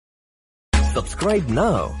Subscribe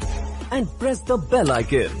now and press the bell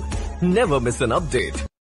icon. Never miss an update.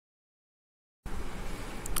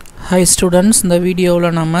 Hi students, இந்த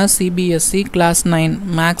வீடியோவில் நம்ம CBSE class 9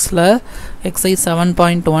 Mathsல exercise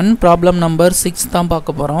 7.1 problem number 6 தான்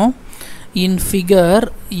பார்க்க போகிறோம். In figure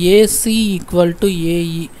AC equal to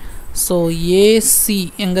AE. So AC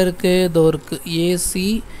எங்கே இருக்குது? இதோ இருக்குது. AC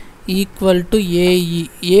equal to AE.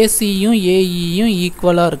 ACயும் AEயும்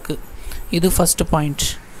ஈக்குவலாக இருக்குது. இது first point.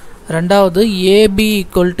 ரெண்டாவது AB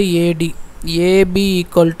equal to AD. AB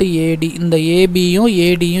equal to AD. இந்த ABயும்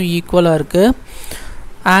ADயும் ஈக்குவலாக இருக்குது.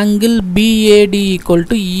 angle BAD equal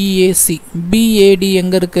to EAC. BAD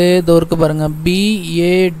எங்கே இருக்குது? இதோ இருக்கு பாருங்கள்.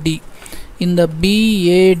 BAD. இந்த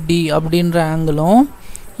BAD அப்படின்ற ஆங்கிளும்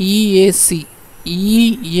EAC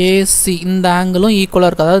இந்த ஆங்கிளும் ஈக்குவலாக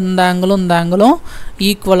இருக்குது. அதாவது இந்த ஆங்கிளும்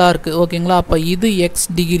ஈக்குவலாக இருக்குது. ஓகேங்களா? அப்போ இது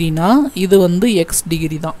எக்ஸ் டிகிரினா இது வந்து எக்ஸ்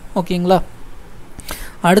டிகிரி தான். ஓகேங்களா?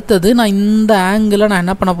 அடுத்தது நான் இந்த ஆங்கிளை நான்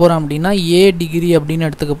என்ன பண்ண போகிறேன் அப்படின்னா ஏ டிகிரி அப்படின்னு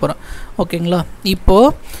எடுத்துக்க போகிறேன். ஓகேங்களா?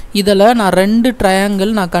 இப்போது இதில் நான் ரெண்டு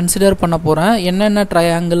ட்ரையாங்கிள் நான் கன்சிடர் பண்ண போகிறேன். என்னென்ன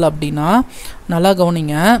ட்ரையாங்கிள் அப்படின்னா நல்லா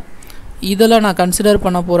கவனிங்க. இதில் நான் கன்சிடர்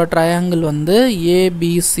பண்ண போகிற ட்ரையாங்கிள் வந்து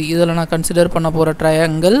ஏபிசி. இதில் நான் கன்சிடர் பண்ண போகிற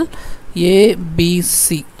ட்ரையாங்கிள்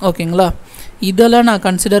ஏபிசி. ஓகேங்களா? இதில் நான்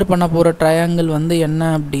கன்சிடர் பண்ண போகிற ட்ரையாங்கிள் வந்து என்ன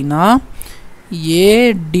அப்படின்னா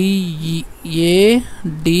ஏடிஇ.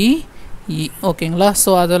 ஓகேங்களா? ஸோ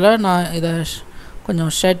அதில் நான் இதை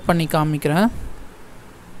கொஞ்சம் ஷேட் பண்ணி காமிக்கிறேன்.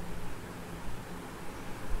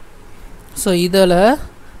 ஸோ இதில்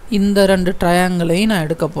இந்த ரெண்டு ட்ரையாங்கிளையும் நான்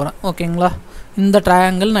எடுக்க போகிறேன். ஓகேங்களா? இந்த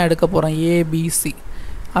ட்ரையாங்கிள் நான் எடுக்க போகிறேன் ஏபிசி.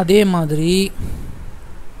 அதே மாதிரி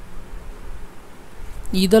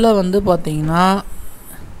இதில் வந்து பார்த்திங்கன்னா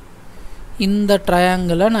இந்த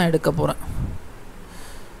ட்ரையாங்கிளை நான் எடுக்க போகிறேன்.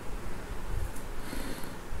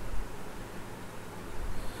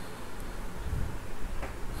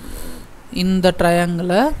 இந்த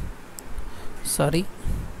ட்ரையாங்கிளை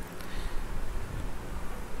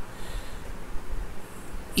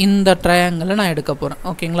நான் எடுக்க போகிறேன்.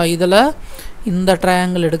 ஓகேங்களா? இதில் இந்த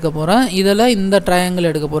ட்ரையாங்கிள் எடுக்க போகிறேன். இதில் இந்த ட்ரையாங்கிள்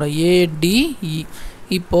எடுக்க போகிறேன் ஏடிஇ.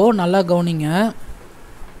 இப்போது நல்லா கவனிங்க.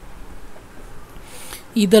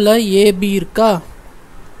 இதில் ஏபி இருக்கா?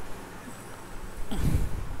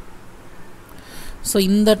 ஸோ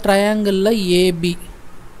இந்த ட்ரையாங்கிளில் AB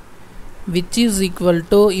which is equal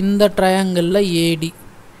to இந்த ட்ரையாங்கிளில் ஏடி.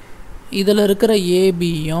 இதில் இருக்கிற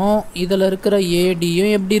ஏபியும் இதில் இருக்கிற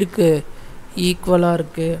ஏடியும் எப்படி இருக்குது? ஈக்குவலாக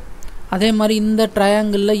இருக்குது. அதே மாதிரி இந்த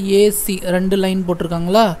ட்ரையாங்கிளில் ஏசி ரெண்டு லைன்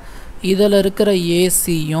போட்டிருக்காங்களா? இதில் இருக்கிற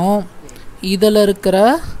ஏசியும் இதில் இருக்கிற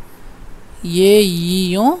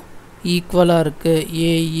ஏஇயும் ஈக்குவலாக இருக்குது.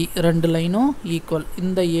 ஏஇ ரெண்டு லைனும் ஈக்குவல்.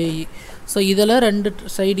 இந்த ஏஇ. ஸோ இதில் ரெண்டு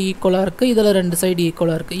சைடு ஈக்குவலாக இருக்குது. இதில் ரெண்டு சைடு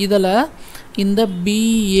ஈக்குவலாக இருக்குது. இதில் இந்த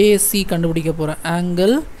பிஏசி கண்டுபிடிக்க போகிறேன்.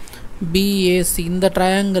 Angle BAC. இந்த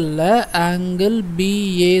ட்ரையாங்கிளில் angle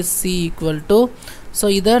BAC equal to, so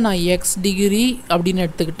இதை நான் எக்ஸ் டிகிரி அப்படின்னு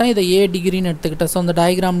எடுத்துக்கிட்டேன். இதை ஏ டிகிரின்னு எடுத்துக்கிட்டேன். ஸோ அந்த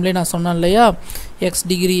டயக்ராம்லேயே நான் சொன்னேன் இல்லையா, X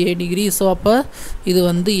degree A degree. So அப்போ இது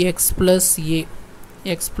வந்து எக்ஸ்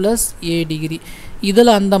ப்ளஸ் ஏ டிகிரி.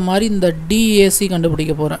 இதில் அந்த மாதிரி இந்த டிஏசி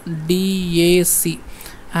கண்டுபிடிக்க போகிறேன். DAC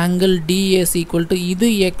angle DAC equal to இது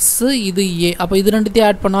எக்ஸு இது ஏ. அப்போ இது ரெண்டுத்தையும்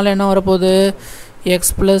ஆட் பண்ணாலும் என்ன வரப்போகுது?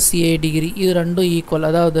 X plus A degree. இது ரெண்டும் ஈக்குவல்.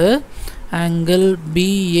 அதாவது angle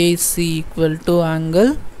BAC equal to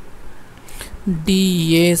angle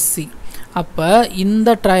DAC. அப்போ இந்த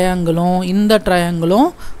ட்ரையாங்கிளும்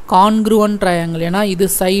கான்க்ரூவன்ட் ட்ரையாங்கிள். ஏன்னா இது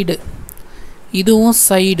சைடு, இதுவும்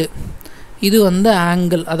சைடு. இது வந்து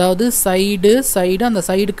ஆங்கிள், அதாவது சைடு அந்த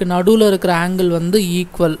சைடுக்கு நடுவில் இருக்கிற ஆங்கிள் வந்து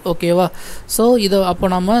ஈக்குவல். ஓகேவா? ஸோ இதை அப்போ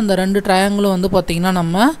நம்ம இந்த ரெண்டு ட்ரையாங்கிளும் வந்து பார்த்திங்கன்னா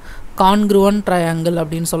நம்ம கான்க்ரூவன்ட் ட்ரையாங்கிள்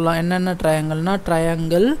அப்படின்னு சொல்லலாம். என்னென்ன ட்ரையாங்கிள்னா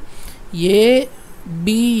triangle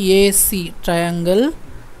ஏபிஏசி, triangle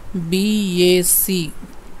BAC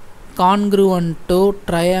congruent to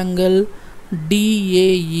triangle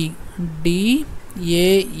DAE.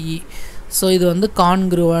 So இது வந்து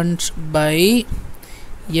congruent by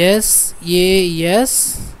SAS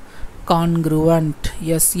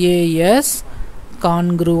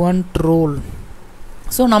congruent. rule.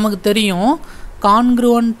 So நமக்கு தெரியும்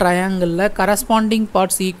congruent ட்ரையாங்கிளில் corresponding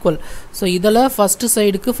parts equal. So இதில் ஃபஸ்ட்டு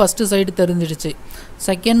சைடு தெரிஞ்சிடுச்சு.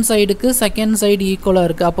 செகண்ட் சைடு ஈக்குவலாக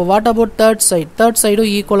இருக்குது. அப்போ வாட் அபவுட் தேர்ட்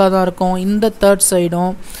சைடும் ஈக்குவலாக தான் இருக்கும். இந்த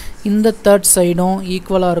தேர்ட் சைடும்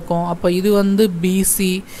ஈக்குவலாக இருக்கும். அப்போ இது வந்து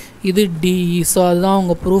பிசி, இது டிஇ. ஸோ அதுதான்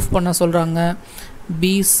அவங்க ப்ரூஃப் பண்ண சொல்கிறாங்க.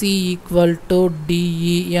 BC equal to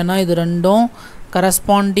DE. ஏன்னா இது ரெண்டும்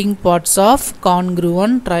corresponding parts of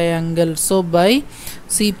congruent triangle. So by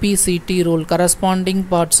CPCT rule, corresponding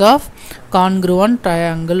parts of congruent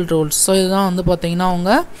triangle rules. So இதுதான் வந்து பார்த்தீங்கன்னா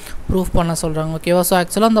அவங்க ப்ரூஃப் பண்ண சொல்கிறாங்க. ஓகேவா? ஸோ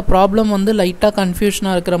ஆக்சுவலாக அந்த ப்ராப்ளம் வந்து லைட்டாக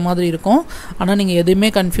கன்ஃபியூஷனாக இருக்கிற மாதிரி இருக்கும். ஆனால் நீங்கள் எதுவுமே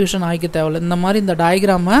கன்ஃபியூஷன் ஆகிக்க தேவையில்லை. இந்த மாதிரி இந்த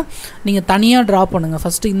டயக்ராமை நீங்கள் தனியாக ட்ரா பண்ணுங்கள்.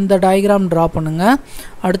 ஃபஸ்ட்டு இந்த டயக்ராம் ட்ரா பண்ணுங்கள்,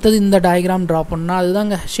 அடுத்தது இந்த டயக்ராம் ட்ரா பண்ணால் அதுதான்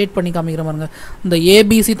இங்கே ஷேட் பண்ணி காமிக்கிற பாருங்க. இந்த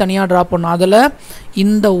ஏபிசி தனியாக ட்ரா பண்ணணும், அதில்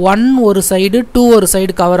இந்த 1 ஒரு சைடு 2 ஒரு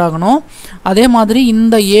சைடு கவர் ஆகணும். அதே மாதிரி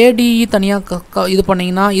இந்த ஏடிஇ தனியாக இது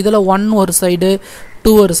பண்ணிங்கன்னா இதில் 1 ஒரு சைடு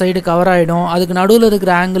 2 ஒரு சைடு கவர் ஆகிடும். அதுக்கு நடுவில்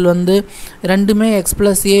இருக்கிற ஆங்கிள் வந்து ரெண்டுமே x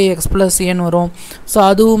 + a x + a வரும். ஸோ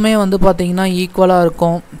அதுவுமே வந்து பார்த்திங்கன்னா ஈக்குவலாக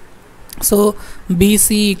இருக்கும். So BC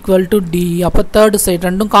 = D. அப்போ தேர்ட் சைடு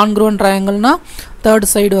ரெண்டும் கான்க்ரூவன்ட் ட்ரையாங்கிள்னால் தேர்ட்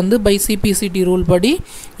சைடு வந்து பை CPCT ரூல் படி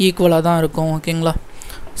ஈக்குவலாக தான் இருக்கும். ஓகேங்களா?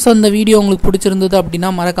 ஸோ இந்த வீடியோ உங்களுக்கு பிடிச்சிருந்தது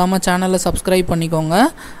அப்படின்னா மறக்காமல் சேனலை சப்ஸ்கிரைப் பண்ணிக்கோங்க.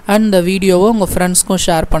 அண்ட் இந்த வீடியோவை உங்கள் ஃப்ரெண்ட்ஸ்க்கும்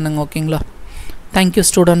ஷேர் பண்ணுங்கள். ஓகேங்களா? Thank you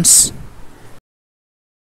students.